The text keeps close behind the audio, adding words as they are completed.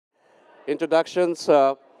Introductions.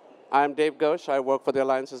 I'm Dave Ghosh. I work for the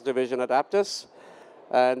Alliances Division at Apttus.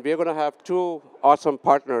 And we're going to have two awesome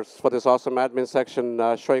partners for this awesome admin section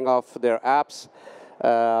showing off their apps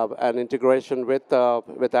and integration with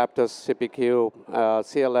Apttus, CPQ,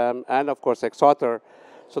 CLM, and of course XAuthor.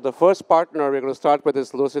 So the first partner we're going to start with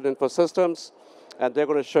is Lucid Infosystems, and they're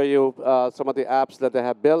going to show you some of the apps that they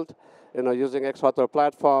have built, using XAuthor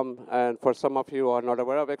platform. And for some of you who are not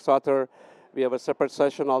aware of XAuthor, we have a separate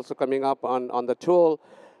session also coming up on the tool,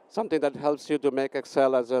 something that helps you to make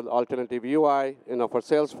Excel as an alternative UI, for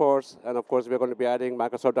Salesforce. And of course, we're going to be adding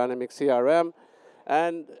Microsoft Dynamics CRM.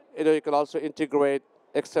 And you can also integrate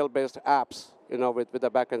Excel-based apps, with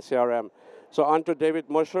the backend CRM. So on to David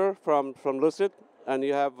Mosher from Lucid, and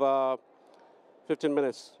you have 15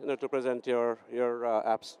 minutes, to present your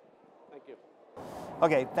apps. Thank you.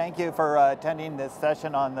 Okay, thank you for attending this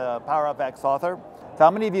session on the power of XAuthor. So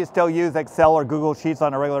how many of you still use Excel or Google Sheets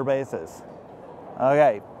on a regular basis?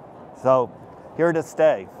 Okay, so here to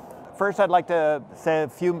stay. First, I'd like to say a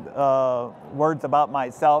few words about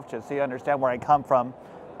myself, just so you understand where I come from.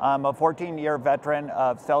 I'm a 14-year veteran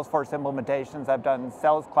of Salesforce implementations. I've done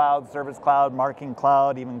Sales Cloud, Service Cloud, Marketing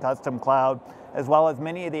Cloud, even Custom Cloud, as well as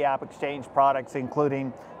many of the App Exchange products,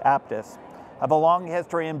 including Apttus. I have a long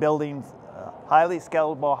history in building highly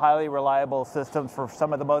scalable, highly reliable systems for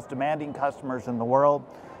some of the most demanding customers in the world,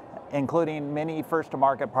 including many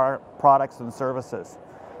first-to-market products and services.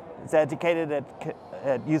 I was educated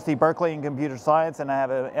at UC Berkeley in computer science, and I have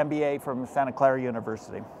an MBA from Santa Clara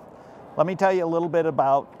University. Let me tell you a little bit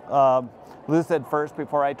about Lucid first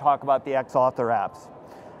before I talk about the XAuthor apps.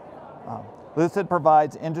 Lucid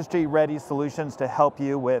provides industry-ready solutions to help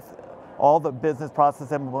you with all the business process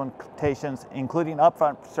implementations, including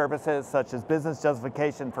upfront services such as business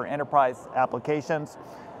justification for enterprise applications,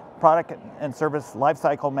 product and service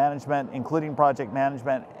lifecycle management, including project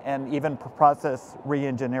management, and even process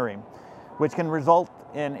re-engineering, which can result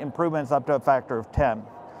in improvements up to a factor of 10.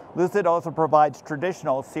 Lucid also provides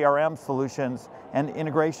traditional CRM solutions and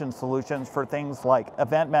integration solutions for things like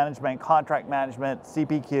event management, contract management,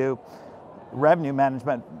 CPQ, revenue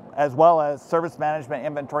management, as well as service management,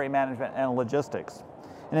 inventory management, and logistics.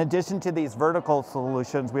 In addition to these vertical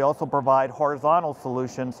solutions, we also provide horizontal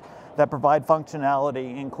solutions that provide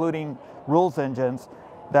functionality, including rules engines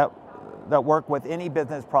that work with any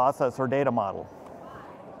business process or data model.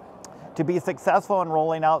 To be successful in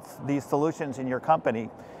rolling out these solutions in your company,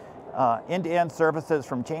 end-to-end services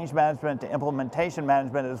from change management to implementation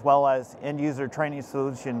management, as well as end-user training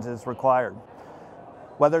solutions is required.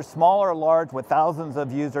 Whether small or large, with thousands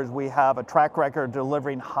of users, we have a track record of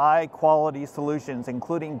delivering high-quality solutions,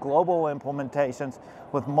 including global implementations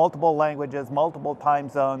with multiple languages, multiple time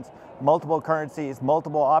zones, multiple currencies,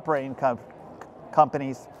 multiple operating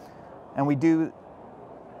companies, and we do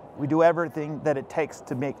everything that it takes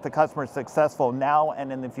to make the customer successful now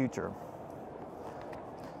and in the future.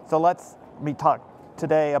 So let me talk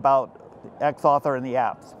today about XAuthor and the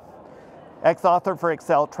apps. XAuthor for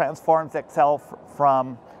Excel transforms Excel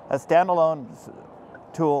from a standalone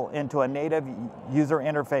tool into a native user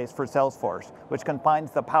interface for Salesforce, which combines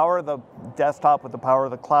the power of the desktop with the power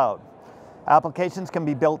of the cloud. Applications can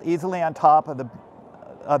be built easily on top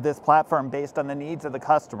of this platform based on the needs of the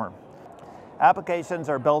customer. Applications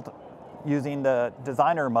are built using the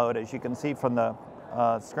designer mode, as you can see from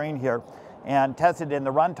the screen here, and tested in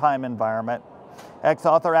the runtime environment.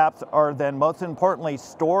 XAuthor apps are then most importantly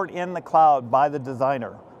stored in the cloud by the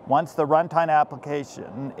designer. Once the runtime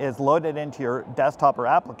application is loaded into your desktop or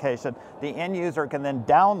application, the end user can then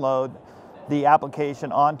download the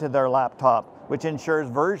application onto their laptop, which ensures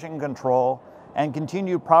version control and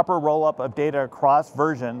continued proper roll-up of data across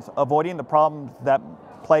versions, avoiding the problems that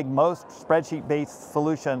plague most spreadsheet-based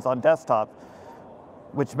solutions on desktop,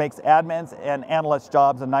 which makes admins and analysts'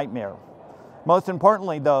 jobs a nightmare. Most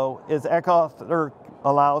importantly, though, is XAuthor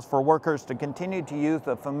allows for workers to continue to use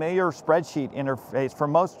the familiar spreadsheet interface for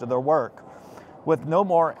most of their work, with no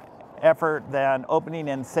more effort than opening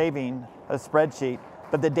and saving a spreadsheet,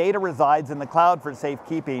 but the data resides in the cloud for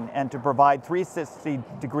safekeeping and to provide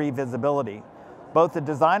 360-degree visibility. Both the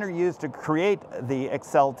designer used to create the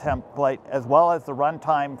Excel template as well as the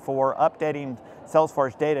runtime for updating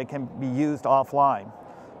Salesforce data can be used offline.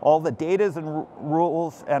 All the data and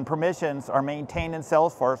rules and permissions are maintained in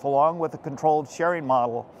Salesforce along with a controlled sharing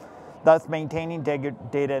model, thus maintaining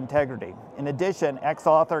data integrity. In addition,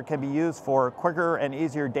 XAuthor can be used for quicker and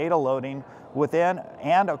easier data loading within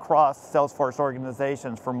and across Salesforce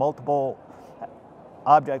organizations for multiple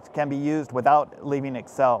objects can be used without leaving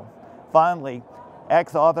Excel. Finally,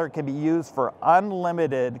 XAuthor can be used for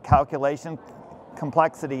unlimited calculation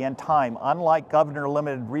complexity and time, unlike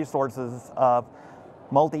governor-limited resources of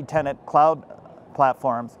multi-tenant cloud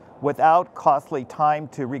platforms, without costly time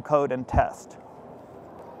to recode and test.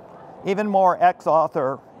 Even more,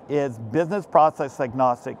 XAuthor is business process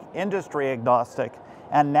agnostic, industry agnostic,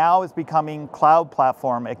 and now is becoming cloud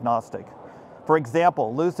platform agnostic. For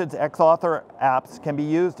example, Lucid's XAuthor apps can be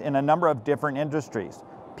used in a number of different industries.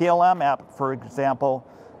 PLM app, for example,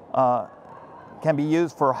 can be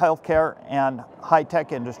used for healthcare and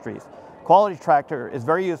high-tech industries. Quality Tracker is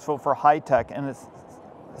very useful for high-tech and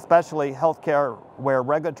especially healthcare where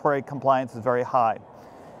regulatory compliance is very high.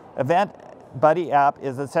 Event Buddy app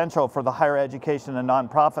is essential for the higher education and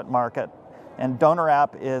nonprofit market, and Donor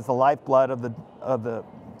app is the lifeblood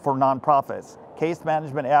for nonprofits. Case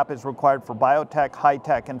Management app is required for biotech,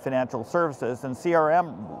 high-tech, and financial services, and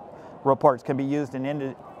CRM reports can be used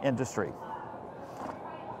in industry.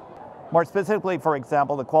 More specifically, for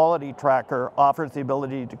example, the Quality Tracker offers the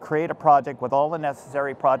ability to create a project with all the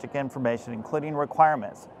necessary project information, including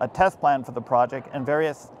requirements, a test plan for the project, and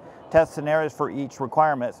various test scenarios for each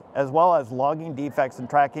requirement, as well as logging defects and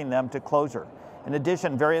tracking them to closure. In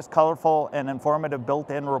addition, various colorful and informative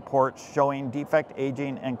built-in reports showing defect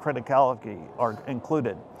aging and criticality are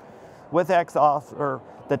included. With XAuthor,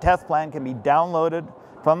 the test plan can be downloaded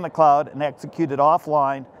from the cloud and executed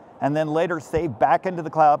offline, and then later saved back into the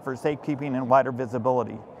cloud for safekeeping and wider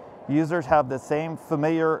visibility. Users have the same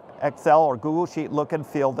familiar Excel or Google Sheet look and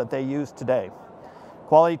feel that they use today.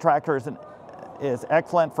 Quality Tracker is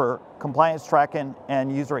excellent for compliance tracking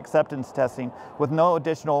and user acceptance testing with no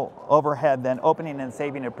additional overhead than opening and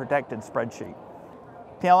saving a protected spreadsheet.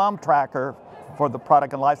 PLM Tracker for the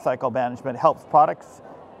product and lifecycle management helps products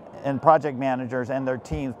and project managers and their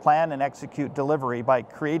teams plan and execute delivery by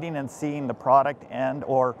creating and seeing the product and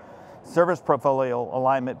or service portfolio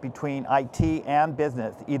alignment between IT and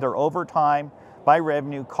business, either over time, by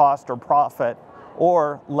revenue, cost, or profit,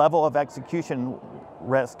 or level of execution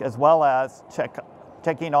risk, as well as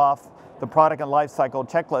checking off the product and lifecycle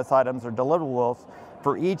checklist items or deliverables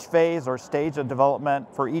for each phase or stage of development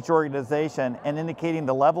for each organization, and indicating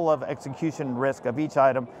the level of execution risk of each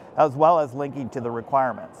item, as well as linking to the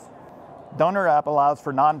requirements. Donor app allows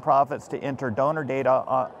for nonprofits to enter donor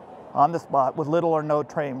data on the spot with little or no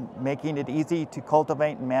training, making it easy to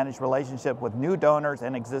cultivate and manage relationship with new donors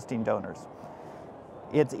and existing donors.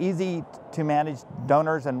 It's easy to manage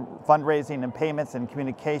donors and fundraising and payments and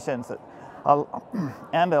communications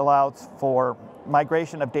and allows for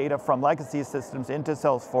migration of data from legacy systems into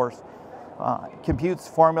Salesforce, computes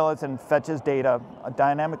formulas and fetches data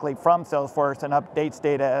dynamically from Salesforce and updates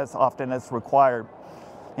data as often as required.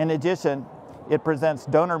 In addition, it presents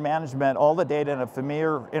donor management, all the data in a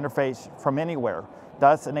familiar interface from anywhere,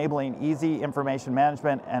 thus enabling easy information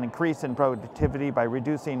management and increase in productivity by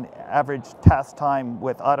reducing average task time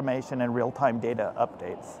with automation and real-time data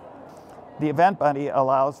updates. The Event Buddy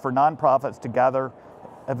allows for nonprofits to gather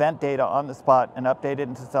event data on the spot and update it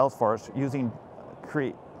into Salesforce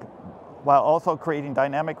while also creating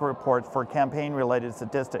dynamic reports for campaign-related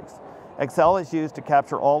statistics. Excel is used to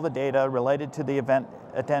capture all the data related to the event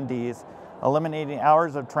attendees, eliminating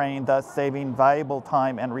hours of training, thus saving valuable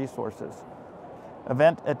time and resources.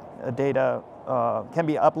 Event data can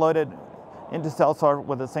be uploaded into Salesforce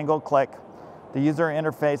with a single click. The user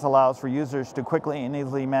interface allows for users to quickly and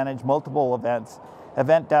easily manage multiple events.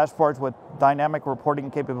 Event dashboards with dynamic reporting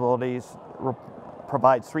capabilities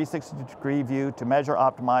provides 360-degree view to measure,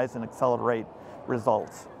 optimize, and accelerate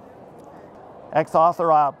results. XAuthor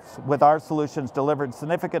apps with our solutions delivered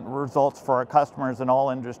significant results for our customers in all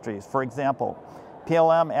industries. For example,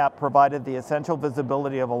 PLM app provided the essential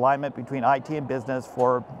visibility of alignment between IT and business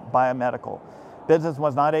for biomedical. Business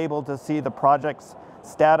was not able to see the project's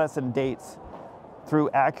status and dates.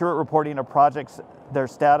 Through accurate reporting of projects, their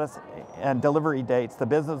status and delivery dates, the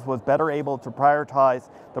business was better able to prioritize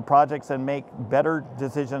the projects and make better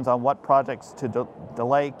decisions on what projects to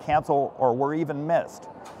delay, cancel, or were even missed.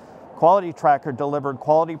 Quality Tracker delivered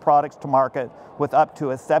quality products to market with up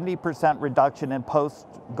to a 70% reduction in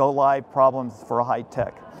post-go-live problems for high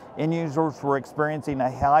tech. End users were experiencing a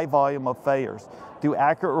high volume of failures. Through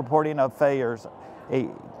accurate reporting of failures, a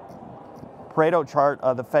Pareto chart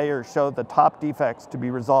of the failures showed the top defects to be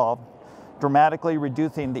resolved, dramatically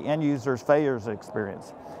reducing the end user's failures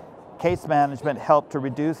experience. Case management helped to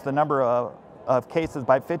reduce the number of cases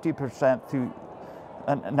by 50% through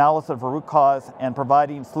an analysis of root cause and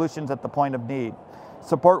providing solutions at the point of need.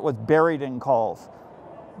 Support was buried in calls.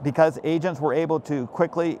 Because agents were able to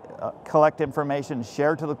quickly collect information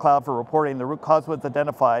shared to the cloud for reporting, the root cause was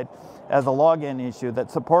identified as a login issue that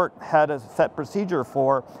support had a set procedure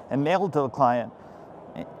for and mailed to the client.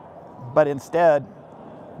 but instead,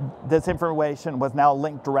 this information was now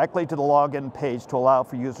linked directly to the login page to allow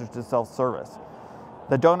for users to self-service.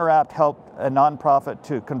 The donor app helped a nonprofit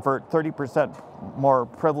to convert 30% more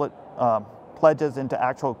pledges into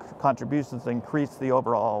actual contributions, increase the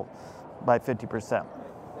overall by 50%. David,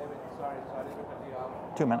 sorry to cut you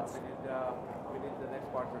off. 2 minutes. We need the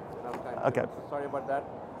next partner. Okay. Sorry about that.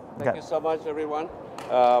 Thank you so much, everyone.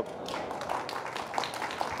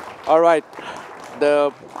 All right.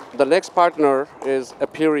 The next partner is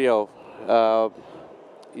Apttus.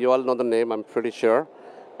 You all know the name, I'm pretty sure.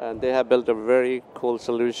 And they have built a very cool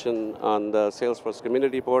solution on the Salesforce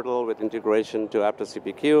community portal with integration to Apttus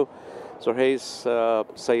CPQ. So here's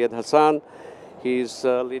Syed Hassan. He's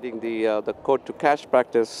leading the code to cash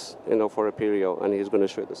practice, for Apttus, and he's going to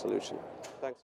show you the solution.